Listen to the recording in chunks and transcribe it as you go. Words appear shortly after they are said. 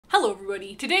Hello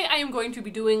everybody, today I am going to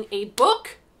be doing a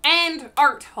book and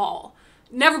art haul.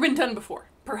 Never been done before,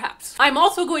 perhaps. I'm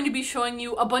also going to be showing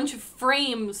you a bunch of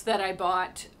frames that I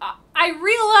bought. I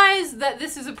realize that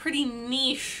this is a pretty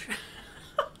niche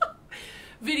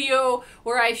video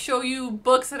where I show you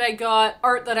books that I got,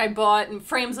 art that I bought, and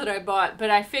frames that I bought, but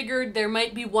I figured there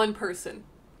might be one person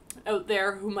out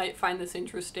there who might find this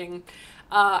interesting.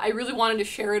 I really wanted to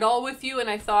share it all with you, and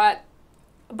I thought,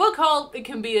 a book haul, it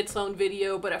can be its own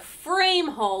video, but a frame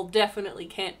haul definitely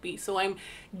can't be, so I'm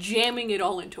jamming it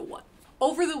all into one.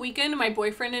 Over the weekend, my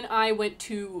boyfriend and I went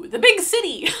to the big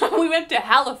city. We went to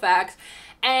Halifax,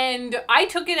 and I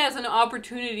took it as an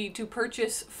opportunity to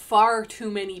purchase far too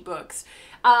many books.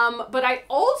 But I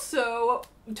also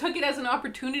took it as an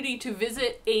opportunity to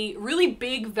visit a really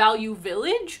big value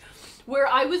village where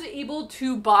I was able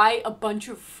to buy a bunch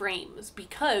of frames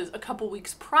because a couple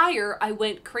weeks prior I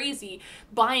went crazy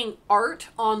buying art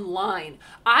online.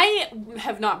 I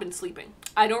have not been sleeping.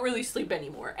 I don't really sleep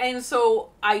anymore. And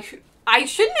so I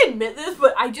shouldn't admit this,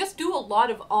 but I just do a lot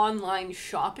of online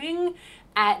shopping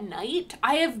at night.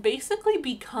 I have basically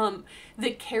become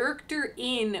the character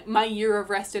in My Year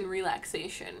of Rest and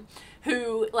Relaxation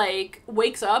who like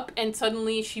wakes up and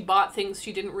suddenly she bought things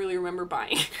she didn't really remember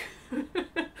buying.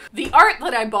 The art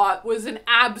that I bought was an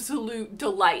absolute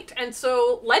delight, and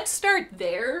so let's start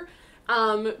there,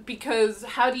 because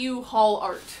how do you haul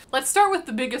art? Let's start with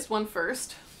the biggest one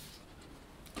first.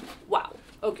 Wow.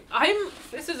 Okay,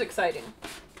 this is exciting.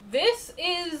 This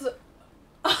is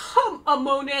a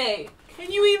Monet.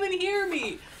 Can you even hear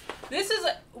me? This is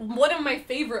one of my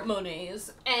favorite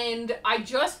Monets, and I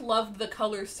just loved the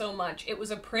color so much. It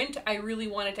was a print I really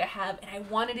wanted to have, and I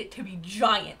wanted it to be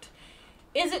giant.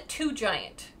 Is it too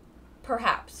giant?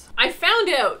 Perhaps. I found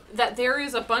out that there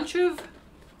is a bunch of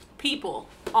people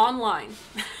online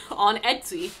on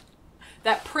Etsy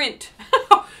that print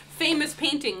famous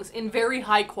paintings in very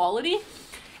high quality,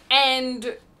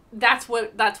 and that's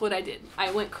what I did.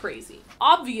 I went crazy.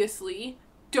 Obviously,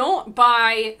 don't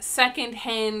buy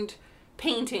secondhand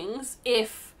paintings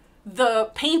if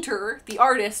the painter, the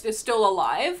artist, is still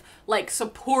alive. Like,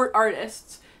 support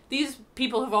artists. These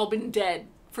people have all been dead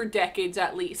for decades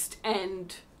at least,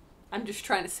 and I'm just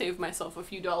trying to save myself a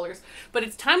few dollars. But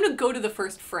it's time to go to the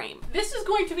first frame. This is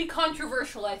going to be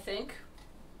controversial, I think.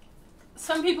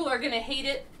 Some people are gonna hate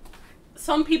it.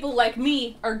 Some people like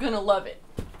me are gonna love it.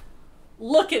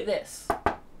 Look at this.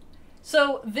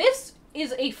 So this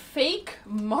is a fake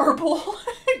marble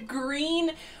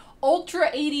green ultra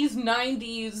 80s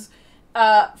 90s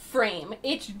frame.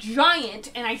 It's giant,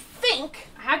 and I think,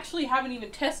 I actually haven't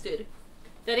even tested,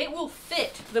 that it will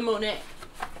fit the Monet.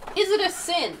 Is it a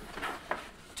sin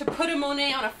to put a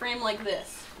Monet on a frame like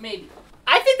this? Maybe.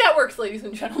 I think that works, ladies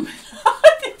and gentlemen.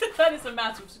 I think that is a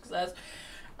massive success.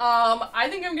 I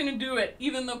think I'm gonna do it,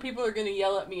 even though people are gonna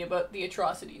yell at me about the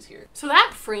atrocities here. So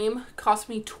that frame cost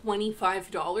me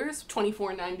 $25,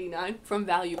 $24.99 from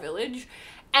Value Village,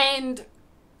 and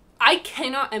I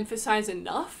cannot emphasize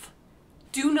enough,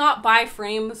 do not buy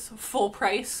frames full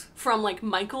price from like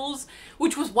Michael's,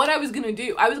 which was what I was gonna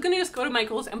do. I was gonna just go to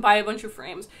Michael's and buy a bunch of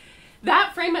frames.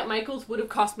 That frame at Michael's would have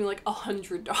cost me like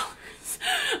 $100.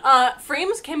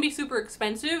 Frames can be super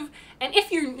expensive, and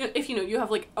if you know you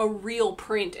have like a real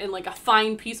print and like a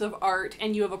fine piece of art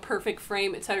and you have a perfect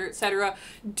frame, etc.,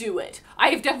 do it. I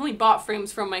have definitely bought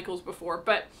frames from Michael's before,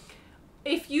 but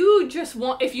if you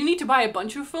need to buy a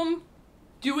bunch of them,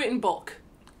 do it in bulk.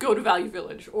 Go to Value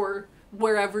Village or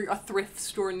wherever a thrift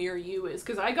store near you is,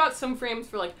 because I got some frames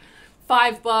for like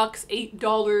 $5,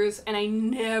 $8, and I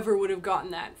never would have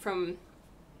gotten that from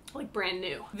like brand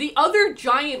new. The other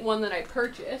giant one that I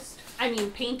purchased,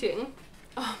 painting,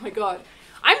 oh my god,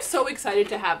 I'm so excited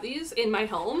to have these in my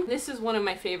home. This is one of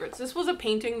my favorites. This was a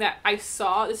painting that I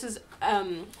saw. This is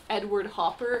Edward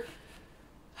Hopper.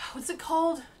 What's it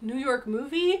called? New York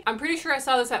Movie? I'm pretty sure I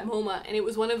saw this at MoMA, and it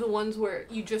was one of the ones where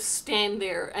you just stand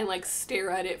there and like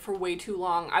stare at it for way too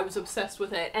long. I was obsessed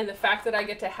with it, and the fact that I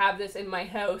get to have this in my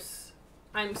house,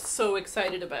 I'm so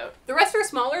excited about. The rest are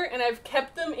smaller, and I've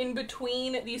kept them in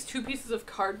between these two pieces of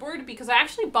cardboard because I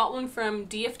actually bought one from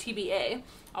DFTBA.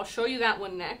 I'll show you that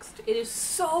one next. It is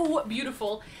so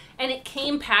beautiful, and it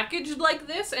came packaged like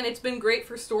this, and it's been great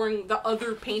for storing the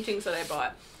other paintings that I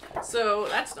bought. So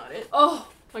that's not it. Oh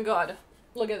my god,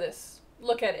 look at this.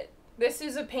 Look at it. This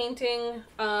is a painting,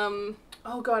 oh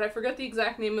god, I forgot the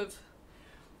exact name of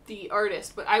the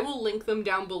artist, but I will link them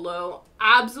down below.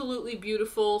 Absolutely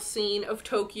beautiful scene of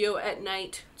Tokyo at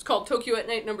night. It's called Tokyo at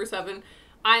Night #7.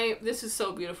 This is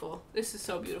so beautiful. This is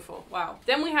so beautiful. Wow.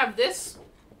 Then we have this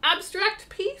abstract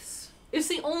piece. It's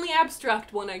the only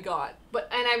abstract one I got,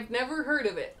 and I've never heard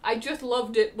of it. I just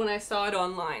loved it when I saw it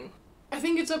online. I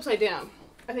think it's upside down.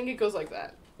 I think it goes like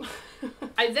that.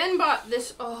 I then bought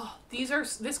this. Oh,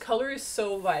 this color is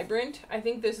so vibrant. I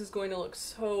think this is going to look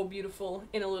so beautiful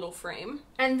in a little frame.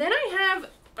 And then I have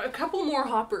a couple more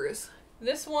hoppers.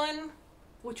 This one,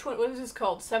 which one, what is this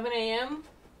called? 7 a.m.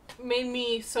 made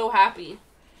me so happy.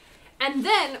 And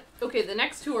then, okay, the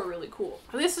next two are really cool.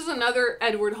 This is another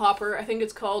Edward hopper. I think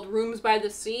it's called Rooms by the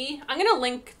Sea. I'm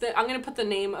gonna put the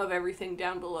name of everything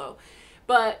down below.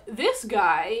 But this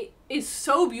guy is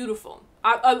so beautiful.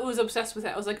 I was obsessed with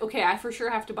it. I was like, okay, I for sure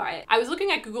have to buy it. I was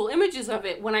looking at Google Images of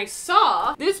it when I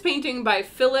saw this painting by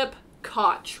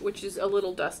Koch, which is a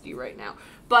little dusty right now.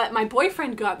 But my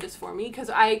boyfriend got this for me because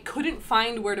I couldn't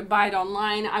find where to buy it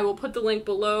online. I will put the link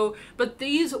below. But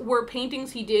these were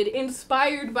paintings he did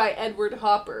inspired by Edward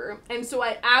Hopper. And so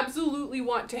I absolutely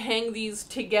want to hang these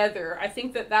together. I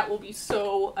think that that will be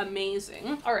so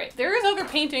amazing. All right, there's other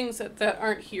paintings that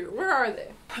aren't here. Where are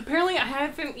they? Apparently I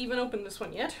haven't even opened this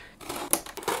one yet.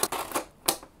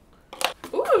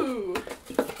 Ooh,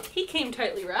 he came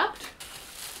tightly wrapped.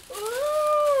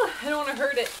 Ooh, I don't want to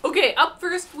hurt it. Okay, up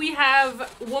first we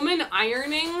have Woman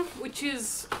Ironing, which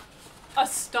is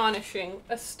astonishing.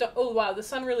 Oh wow, the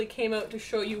sun really came out to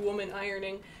show you Woman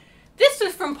Ironing. This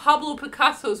is from Pablo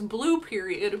Picasso's Blue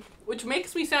Period, which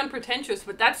makes me sound pretentious,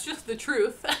 but that's just the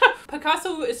truth.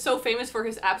 Picasso is so famous for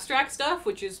his abstract stuff,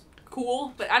 which is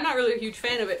cool, but I'm not really a huge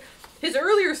fan of it. His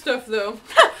earlier stuff though,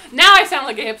 now I sound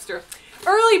like a hipster.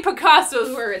 Early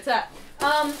Picasso's where it's at.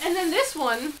 And then this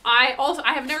one, I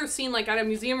have never seen like at a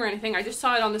museum or anything. I just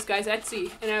saw it on this guy's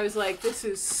Etsy and I was like, this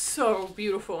is so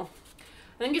beautiful.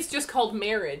 I think it's just called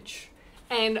Marriage.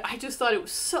 And I just thought it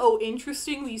was so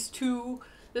interesting. These two,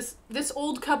 this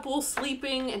old couple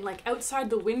sleeping and like outside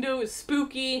the window is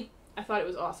spooky. I thought it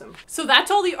was awesome. So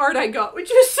that's all the art I got,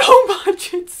 which is so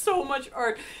much. It's so much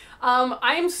art.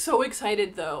 I am so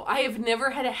excited though. I have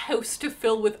never had a house to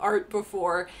fill with art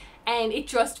before. And it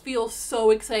just feels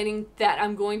so exciting that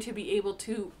I'm going to be able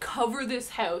to cover this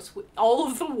house with all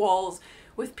of the walls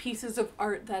with pieces of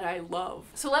art that I love.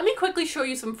 So let me quickly show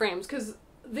you some frames because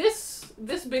this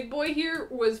big boy here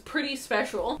was pretty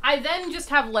special. I then just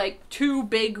have like two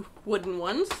big wooden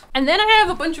ones. And then I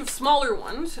have a bunch of smaller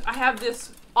ones. I have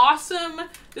this awesome,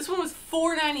 this one was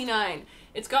 $4.99.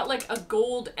 It's got like a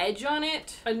gold edge on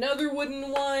it. Another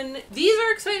wooden one. These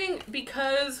are exciting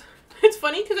because it's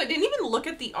funny because I didn't even look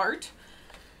at the art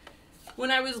when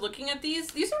I was looking at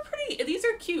these. These are pretty, these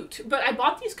are cute, but I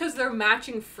bought these because they're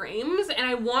matching frames and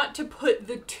I want to put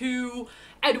the two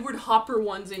Edward Hopper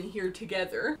ones in here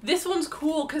together. This one's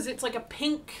cool because it's like a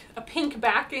pink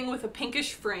backing with a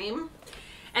pinkish frame.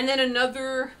 And then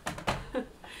another,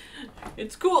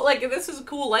 it's cool, like this is a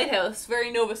cool lighthouse,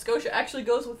 very Nova Scotia, actually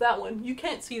goes with that one. You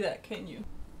can't see that, can you?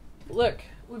 Look,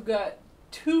 we've got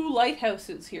two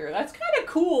lighthouses here. That's kind of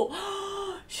cool.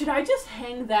 Should I just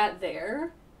hang that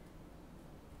there?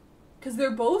 Because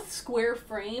they're both square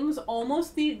frames,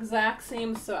 almost the exact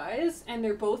same size, and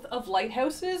they're both of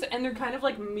lighthouses, and they're kind of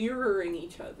like mirroring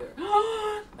each other.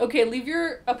 Okay, leave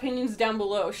your opinions down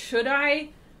below. Should I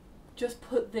just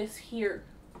put this here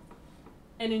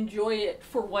and enjoy it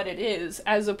for what it is,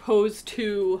 as opposed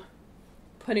to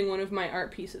putting one of my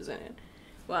art pieces in it?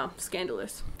 Wow,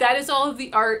 scandalous. That is all of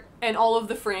the art and all of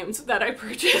the frames that I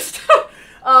purchased.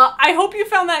 I hope you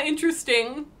found that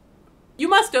interesting. You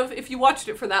must have if you watched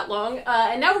it for that long.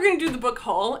 And now we're going to do the book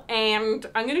haul, and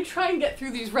I'm going to try and get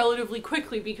through these relatively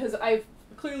quickly because I've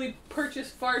clearly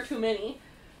purchased far too many.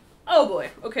 Oh boy,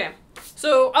 okay.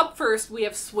 So up first we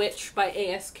have Switch by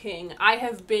A.S. King. I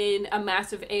have been a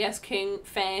massive A.S. King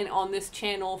fan on this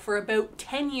channel for about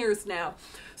 10 years now.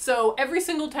 So every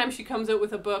single time she comes out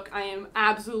with a book, I am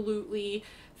absolutely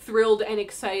thrilled and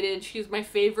excited. She's my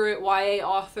favorite YA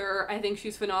author. I think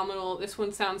she's phenomenal. This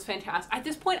one sounds fantastic. At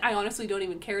this point, I honestly don't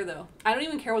even care though. I don't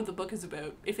even care what the book is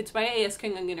about. If it's by A.S.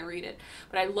 King, I'm gonna read it.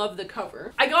 But I love the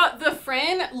cover. I got the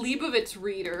Fran Lebowitz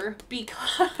reader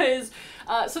because,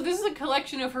 so this is a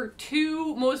collection of her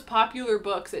two most popular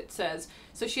books, it says.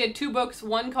 So she had two books,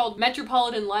 one called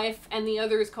Metropolitan Life and the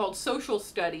other is called Social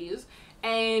Studies.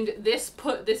 And this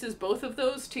is both of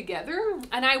those together.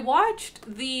 And I watched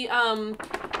the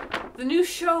new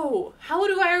show. How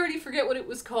do I already forget what it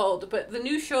was called? But the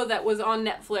new show that was on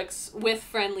Netflix with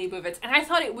Fran Lebowitz. And I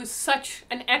thought it was such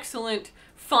an excellent,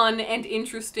 fun, and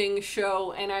interesting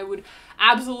show. And I would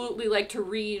absolutely like to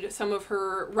read some of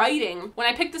her writing. When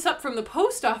I picked this up from the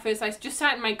post office, I just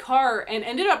sat in my car and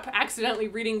ended up accidentally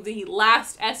reading the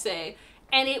last essay.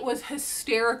 And it was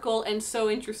hysterical and so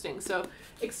interesting. So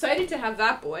excited to have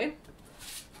that boy.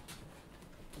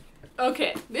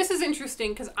 Okay, this is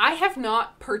interesting because I have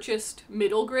not purchased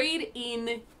middle grade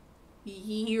in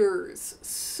years.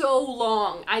 So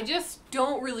long. I just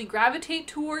don't really gravitate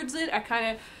towards it. I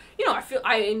kind of, you know, I feel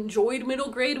I enjoyed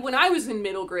middle grade when I was in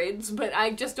middle grades, but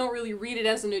I just don't really read it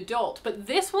as an adult. But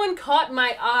this one caught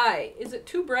my eye. Is it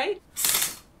too bright?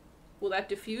 Will that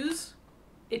diffuse?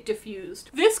 It diffused.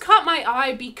 This caught my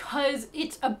eye because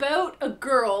it's about a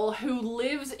girl who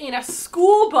lives in a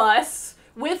school bus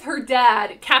with her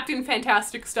dad, Captain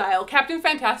Fantastic style. Captain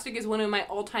Fantastic is one of my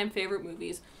all-time favorite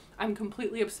movies. I'm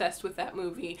completely obsessed with that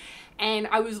movie. And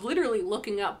I was literally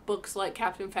looking up books like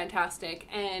Captain Fantastic,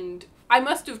 and I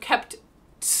must have kept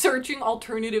searching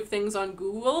alternative things on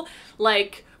Google,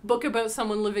 like book about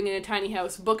someone living in a tiny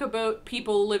house, book about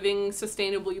people living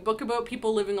sustainably, book about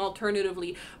people living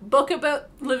alternatively, book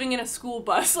about living in a school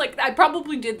bus. Like, I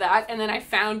probably did that, and then I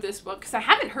found this book because I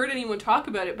haven't heard anyone talk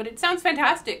about it, but it sounds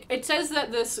fantastic. It says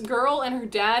that this girl and her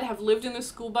dad have lived in the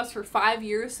school bus for 5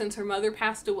 years since her mother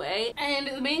passed away,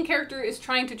 and the main character is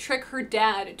trying to trick her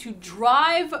dad to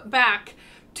drive back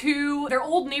to their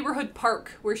old neighborhood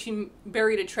park where she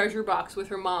buried a treasure box with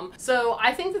her mom. So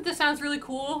I think that this sounds really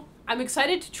cool. I'm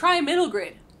excited to try middle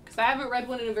grade because I haven't read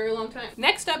one in a very long time.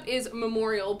 Next up is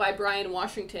Memorial by Brian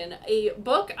Washington, a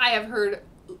book I have heard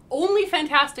only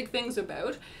fantastic things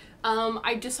about.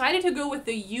 I decided to go with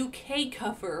the UK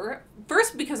cover,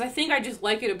 first because I think I just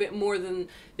like it a bit more than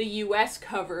the US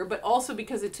cover, but also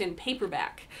because it's in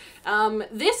paperback.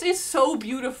 This is so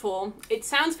beautiful. It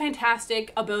sounds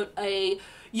fantastic about a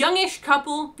youngish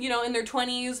couple, you know, in their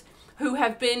 20s, who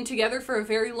have been together for a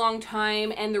very long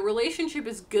time, and the relationship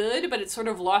is good, but it's sort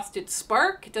of lost its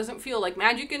spark. It doesn't feel like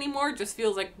magic anymore. It just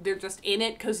feels like they're just in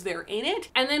it because they're in it.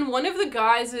 And then one of the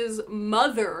guys'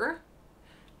 mother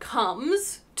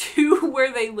comes to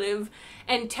where they live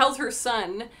and tells her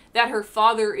son that her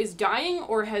father is dying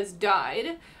or has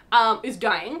died, is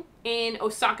dying in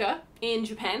Osaka in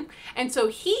Japan. And so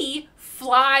he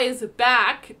flies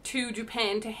back to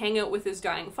Japan to hang out with his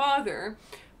dying father.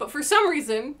 But for some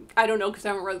reason, I don't know because I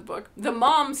haven't read the book, the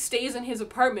mom stays in his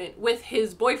apartment with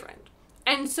his boyfriend.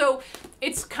 And so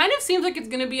it's kind of seems like it's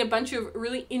going to be a bunch of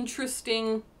really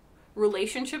interesting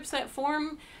relationships that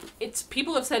form.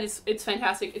 People have said it's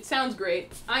fantastic. It sounds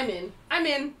great. I'm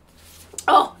in.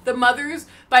 Oh, The Mothers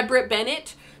by Britt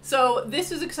Bennett. So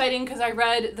this is exciting because I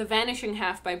read The Vanishing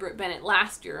Half by Britt Bennett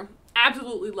last year.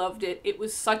 Absolutely loved it. It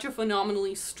was such a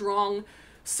phenomenally strong,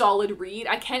 solid read.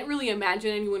 I can't really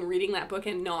imagine anyone reading that book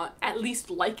and not at least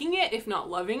liking it, if not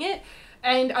loving it.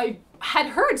 And I had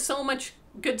heard so much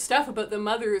good stuff about The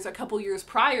Mothers a couple years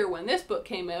prior when this book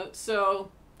came out, so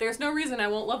there's no reason I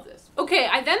won't love this. Okay,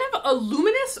 I then have A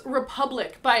Luminous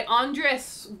Republic by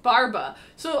Andres Barba.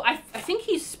 So I think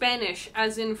he's Spanish,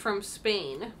 as in from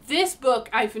Spain. This book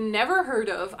I've never heard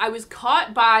of. I was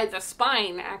caught by the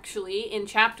spine, actually, in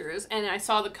chapters, and I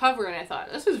saw the cover and I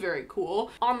thought, this is very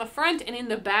cool. On the front and in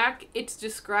the back, it's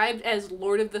described as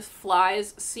Lord of the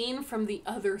Flies seen from the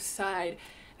other side.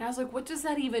 And I was like, what does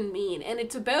that even mean? And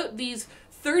it's about these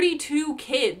 32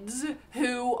 kids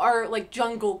who are like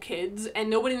jungle kids and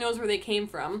nobody knows where they came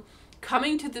from,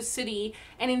 coming to the city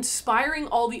and inspiring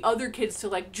all the other kids to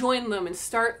like join them and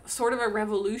start sort of a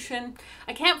revolution.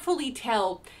 I can't fully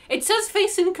tell. It says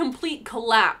facing complete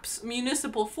collapse,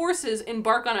 municipal forces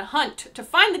embark on a hunt to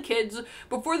find the kids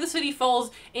before the city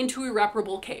falls into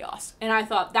irreparable chaos. And I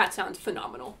thought that sounds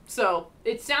phenomenal. So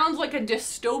it sounds like a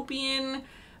dystopian,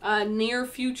 near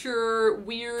future,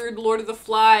 weird Lord of the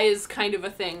Flies kind of a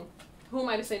thing. Who am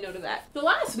I to say no to that? The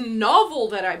last novel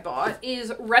that I bought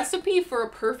is Recipe for a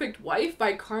Perfect Wife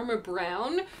by Karma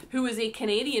Brown, who is a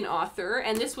Canadian author,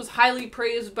 and this was highly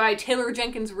praised by Taylor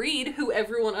Jenkins Reid, who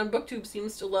everyone on BookTube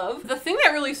seems to love. The thing that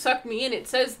really sucked me in, it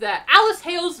says that Alice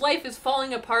Hale's life is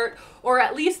falling apart, or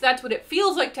at least that's what it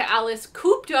feels like to Alice,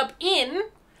 cooped up in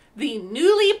the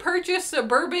newly purchased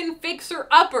suburban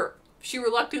fixer-upper she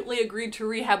reluctantly agreed to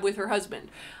rehab with her husband.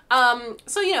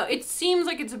 So, you know, it seems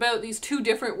like it's about these two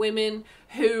different women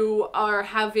who are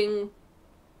having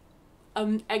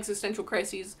existential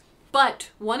crises, but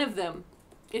one of them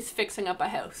is fixing up a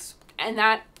house. And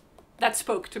that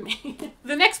spoke to me.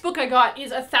 The next book I got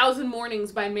is 1,000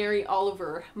 Mornings by Mary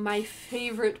Oliver, my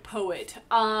favorite poet.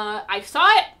 I saw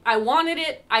it, I wanted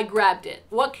it, I grabbed it.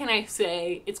 What can I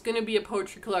say? It's gonna be a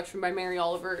poetry collection by Mary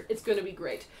Oliver. It's gonna be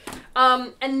great.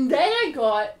 And then I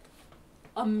got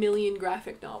a million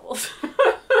graphic novels.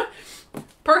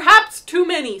 Perhaps too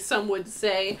many, some would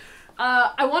say.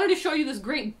 I wanted to show you this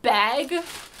great bag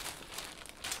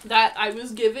that I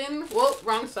was given, whoa,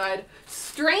 wrong side,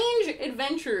 Strange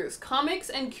Adventures, Comics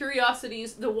and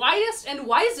Curiosities, the widest and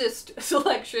wisest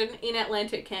selection in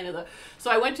Atlantic Canada. So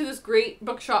I went to this great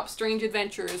bookshop, Strange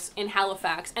Adventures, in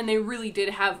Halifax, and they really did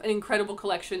have an incredible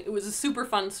collection. It was a super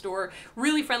fun store,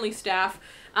 really friendly staff,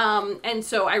 and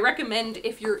so I recommend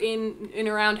if you're in and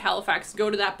around Halifax, go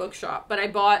to that bookshop. But I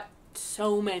bought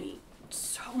so many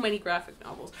graphic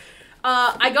novels.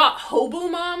 I got Hobo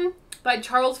Mom by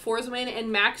Charles Forsman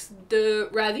and Max de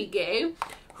Raviguet,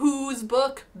 whose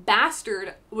book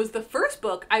Bastard was the first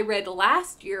book I read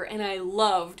last year and I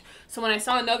loved. So when I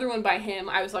saw another one by him,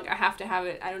 I was like, I have to have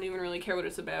it. I don't even really care what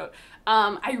it's about.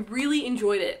 I really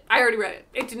enjoyed it. I already read it.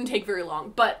 It didn't take very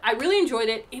long, but I really enjoyed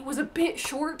it. It was a bit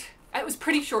short. It was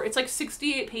pretty short. It's like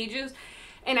 68 pages,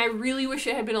 and I really wish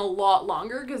it had been a lot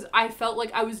longer because I felt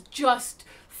like I was just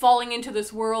falling into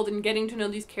this world and getting to know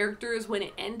these characters when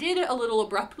it ended a little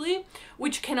abruptly,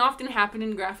 which can often happen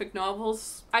in graphic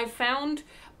novels, I've found,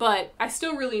 but I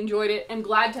still really enjoyed it. I'm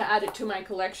glad to add it to my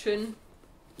collection.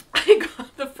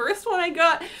 The first one I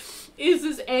got is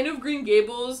this Anne of Green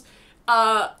Gables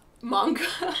manga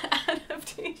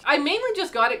adaptation. I mainly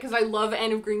just got it because I love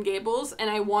Anne of Green Gables and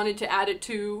I wanted to add it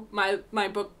to my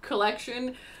book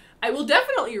collection. I will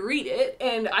definitely read it,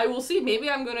 and I will see. Maybe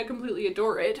I'm going to completely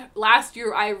adore it. Last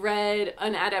year, I read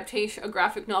an adaptation, a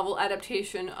graphic novel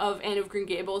adaptation of Anne of Green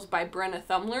Gables by Brenna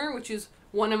Thumler, which is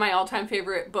one of my all-time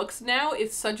favorite books now.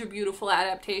 It's such a beautiful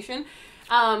adaptation.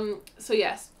 So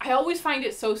yes, I always find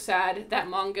it so sad that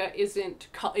manga isn't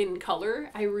in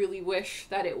color. I really wish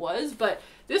that it was, but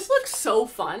this looks so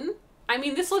fun. I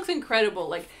mean, this looks incredible.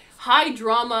 Like, high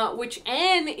drama, which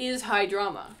Anne is high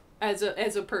drama as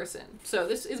a person. So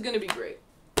this is going to be great.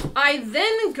 I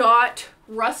then got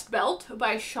Rust Belt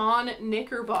by Sean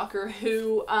Knickerbocker,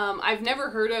 who I've never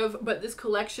heard of, but this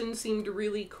collection seemed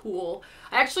really cool.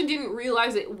 I actually didn't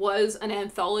realize it was an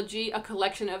anthology, a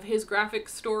collection of his graphic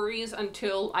stories,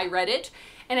 until I read it.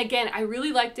 And again, I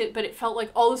really liked it, but it felt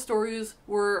like all the stories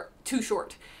were too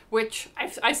short, which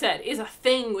I said is a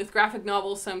thing with graphic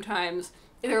novels sometimes.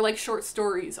 They're like short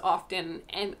stories often,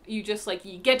 and you just like,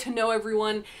 you get to know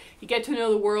everyone, you get to know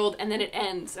the world, and then it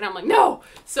ends, and I'm like, no!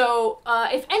 So,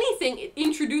 if anything, it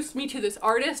introduced me to this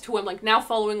artist who I'm like now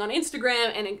following on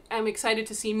Instagram, and I'm excited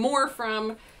to see more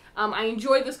from. I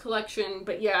enjoyed this collection,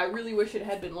 but yeah, I really wish it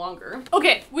had been longer.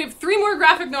 Okay, we have 3 more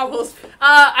graphic novels.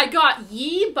 I got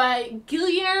Ye by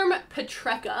Guilherme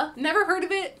Petreca. Never heard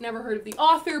of it, never heard of the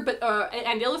author but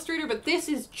and illustrator, but this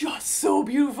is just so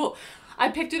beautiful. I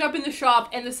picked it up in the shop,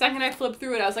 and the second I flipped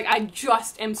through it, I was like, I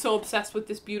just am so obsessed with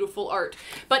this beautiful art.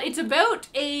 But it's about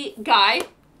a guy,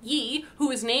 Yi, who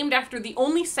is named after the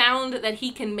only sound that he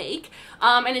can make,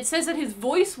 and it says that his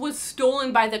voice was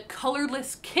stolen by the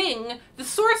colorless king, the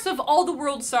source of all the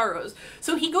world's sorrows.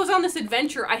 So he goes on this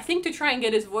adventure, I think to try and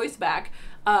get his voice back,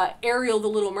 Ariel the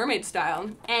Little Mermaid style,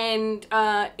 and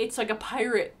it's like a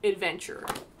pirate adventure.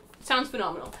 Sounds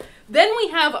phenomenal. Then we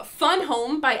have Fun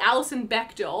Home by Alison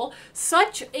Bechdel,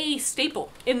 such a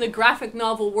staple in the graphic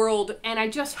novel world, and I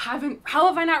just haven't, how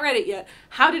have I not read it yet?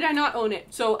 How did I not own it?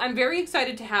 So I'm very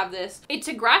excited to have this. It's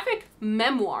a graphic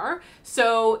memoir,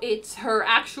 so it's her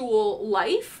actual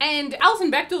life, and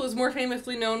Alison Bechdel is more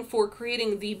famously known for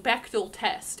creating the Bechdel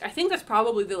test. I think that's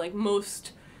probably the like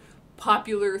most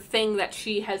popular thing that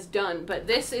she has done, but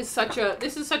this is such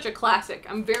a classic.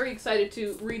 I'm very excited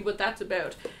to read what that's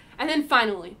about. And then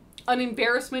finally, An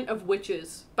Embarrassment of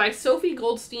Witches by Sophie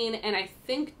Goldstein and I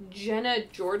think Jenna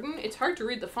Jordan. It's hard to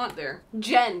read the font there.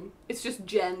 Jen. It's just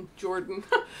Jen Jordan.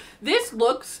 This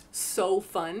looks so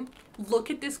fun. Look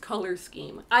at this color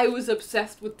scheme. I was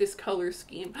obsessed with this color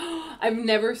scheme. I've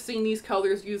never seen these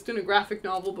colors used in a graphic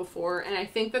novel before, and I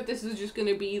think that this is just going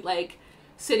to be like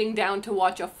sitting down to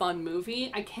watch a fun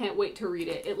movie. I can't wait to read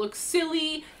it. It looks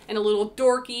silly and a little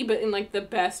dorky, but in like the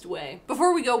best way.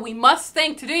 Before we go, we must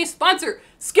thank today's sponsor,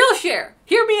 Skillshare.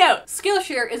 Hear me out.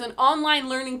 Skillshare is an online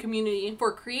learning community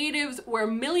for creatives where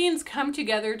millions come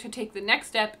together to take the next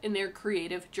step in their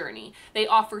creative journey. They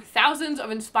offer thousands of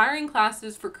inspiring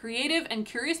classes for creative and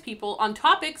curious people on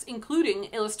topics including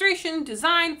illustration,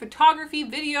 design, photography,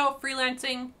 video,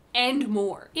 freelancing, and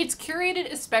more. It's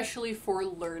curated especially for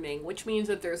learning, which means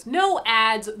that there's no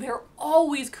ads, they're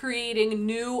always creating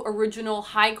new, original,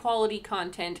 high-quality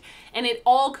content, and it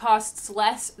all costs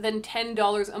less than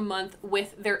 $10 a month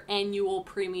with their annual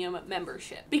premium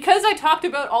membership. Because I talked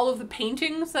about all of the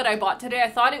paintings that I bought today, I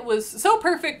thought it was so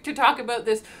perfect to talk about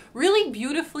this really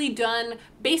beautifully done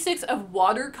basics of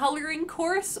watercoloring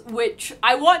course, which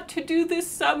I want to do this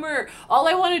summer. All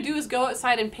I want to do is go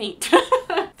outside and paint.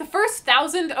 The first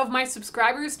 1,000 of my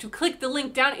subscribers to click the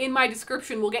link down in my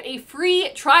description will get a free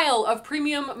trial of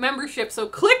premium membership. So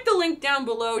click the link down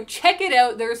below, check it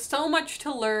out. There's so much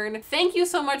to learn. Thank you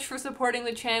so much for supporting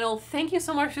the channel. Thank you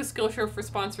so much to Skillshare for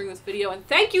sponsoring this video. And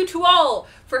thank you to all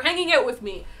for hanging out with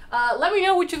me. Let me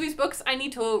know which of these books I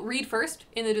need to read first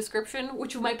in the description,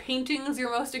 which of my paintings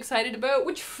you're most excited about,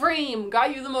 which frame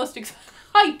got you the most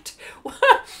hyped.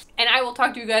 And I will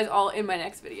talk to you guys all in my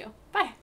next video. Bye.